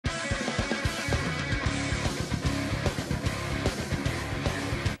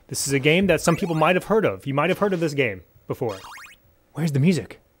This is a game that some people might have heard of. You might have heard of this game before. Where's the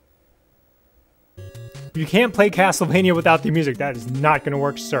music? You can't play Castlevania without the music. That is not gonna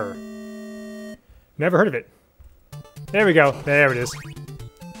work, sir. Never heard of it. There we go. There it is.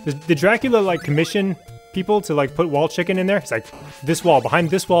 Did Dracula, like, commission people to, like, put wall chicken in there? It's like, this wall, behind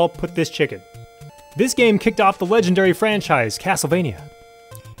this wall, put this chicken. This game kicked off the legendary franchise, Castlevania.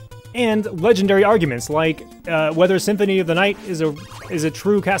 And legendary arguments, like, whether Symphony of the Night is a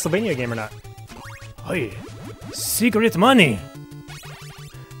true Castlevania game or not. Oh yeah. Secret money!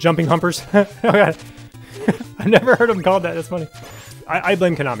 Jumping humpers. Oh god. I've never heard them called that, that's funny. I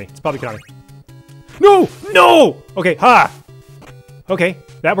blame Konami. It's probably Konami. No! No! Okay, ha! Okay,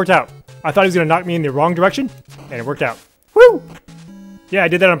 that worked out. I thought he was gonna knock me in the wrong direction, and it worked out. Woo! Yeah, I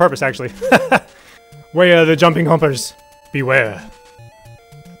did that on purpose, actually. Where are the jumping humpers? Beware.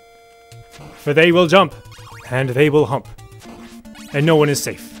 For they will jump, and they will hump. And no one is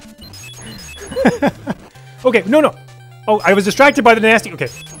safe. Okay, no. Oh, I was distracted by the nasty... Okay.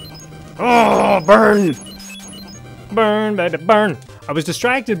 Oh, burn! Burn, baby, burn! I was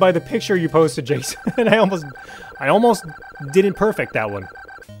distracted by the picture you posted, Jason, and I almost didn't perfect that one.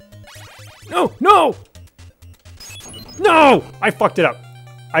 No! No! No! I fucked it up.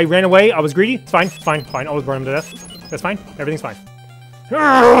 I ran away, I was greedy. It's fine, it's fine, it's fine. Always burn him to death. That's fine. Everything's fine.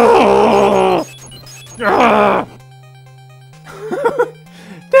 No!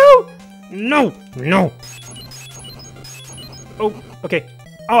 No! No! Oh, okay.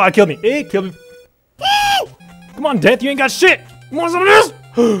 Oh, it killed me. It killed me. Come on, Death, you ain't got shit! You want some of this?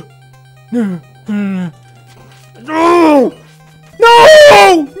 No! No! No!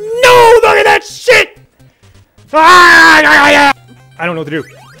 No! Look at that shit! I don't know what to do.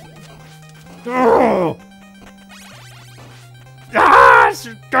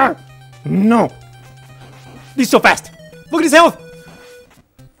 No! He's so fast! Look at his health!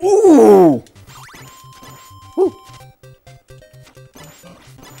 Ooh! Ooh.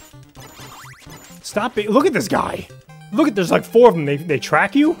 Stop it! Look at this guy! Look at, there's like 4 of them. They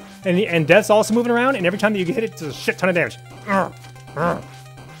track you, and Death's also moving around, and every time that you get hit, it's a shit ton of damage.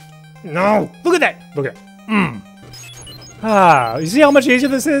 No! Look at that! Look at that. Ah, you see how much easier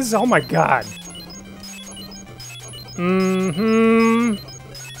this is? Oh my god.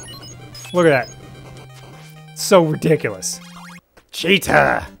 Look at that. So ridiculous.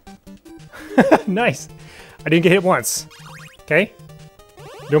 Cheetah! Nice. I didn't get hit once. Okay?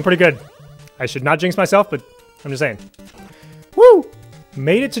 Doing pretty good. I should not jinx myself, but I'm just saying. Woo!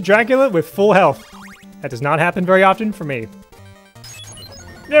 Made it to Dracula with full health. That does not happen very often for me.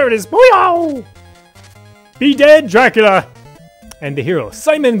 There it is. Booyah! Be dead, Dracula! And the hero,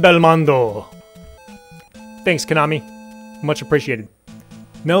 Simon Belmondo. Thanks, Konami. Much appreciated.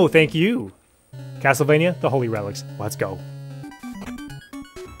 No, thank you. Castlevania, the Holy Relics. Let's go.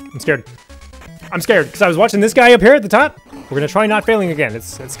 I'm scared. I'm scared, because I was watching this guy up here at the top. We're gonna try not failing again.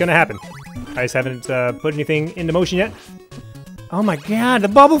 It's gonna happen. I just haven't put anything into motion yet. Oh my god, the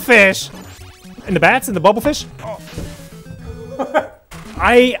bubblefish! And the bats and the bubblefish? Oh.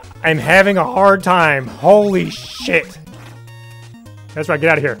 I am having a hard time. Holy shit. That's right, get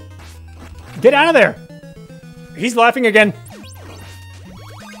out of here. Get out of there! He's laughing again.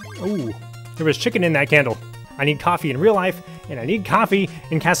 Ooh, there was chicken in that candle. I need coffee in real life, and I need coffee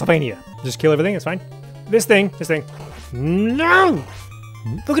in Castlevania. Just kill everything, it's fine. This thing. No!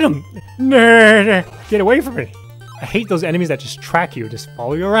 Look at him! Get away from me! I hate those enemies that just track you, just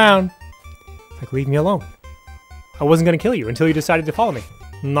follow you around. Like, leave me alone. I wasn't gonna kill you until you decided to follow me.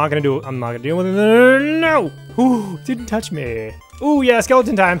 I'm not gonna do it. I'm not gonna deal with it. No! Ooh, didn't touch me. Ooh, yeah,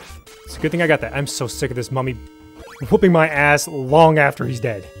 skeleton time. It's a good thing I got that. I'm so sick of this mummy whooping my ass long after he's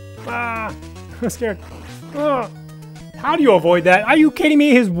dead. Ah! I'm scared. Ah. How do you avoid that? Are you kidding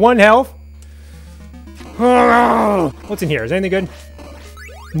me? His 1 health? Ah. What's in here? Is anything good?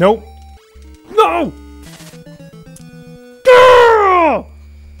 Nope. No!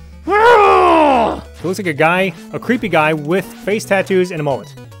 It looks like a guy, a creepy guy with face tattoos and a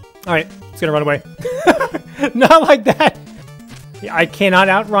mullet. Alright, he's gonna run away. Not like that! I cannot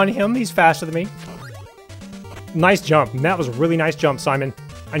outrun him, he's faster than me. Nice jump. That was a really nice jump, Simon.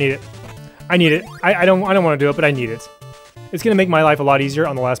 I need it. I need it. I don't want to do it, but I need it. It's gonna make my life a lot easier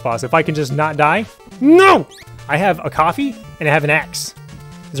on the last boss. If I can just not die. No! I have a coffee, and I have an axe.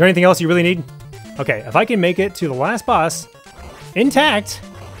 Is there anything else you really need? Okay, if I can make it to the last boss intact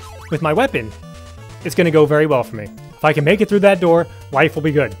with my weapon, it's gonna go very well for me. If I can make it through that door, life will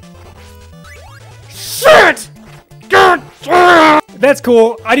be good. Shit! God! That's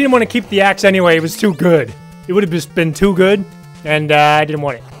cool. I didn't want to keep the axe anyway. It was too good. It would have just been too good, and I didn't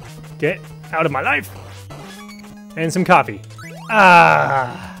want it. Get out of my life. And some coffee.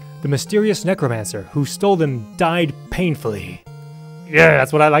 Ah! The mysterious necromancer who stole them died painfully. Yeah,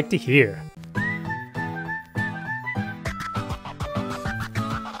 that's what I like to hear.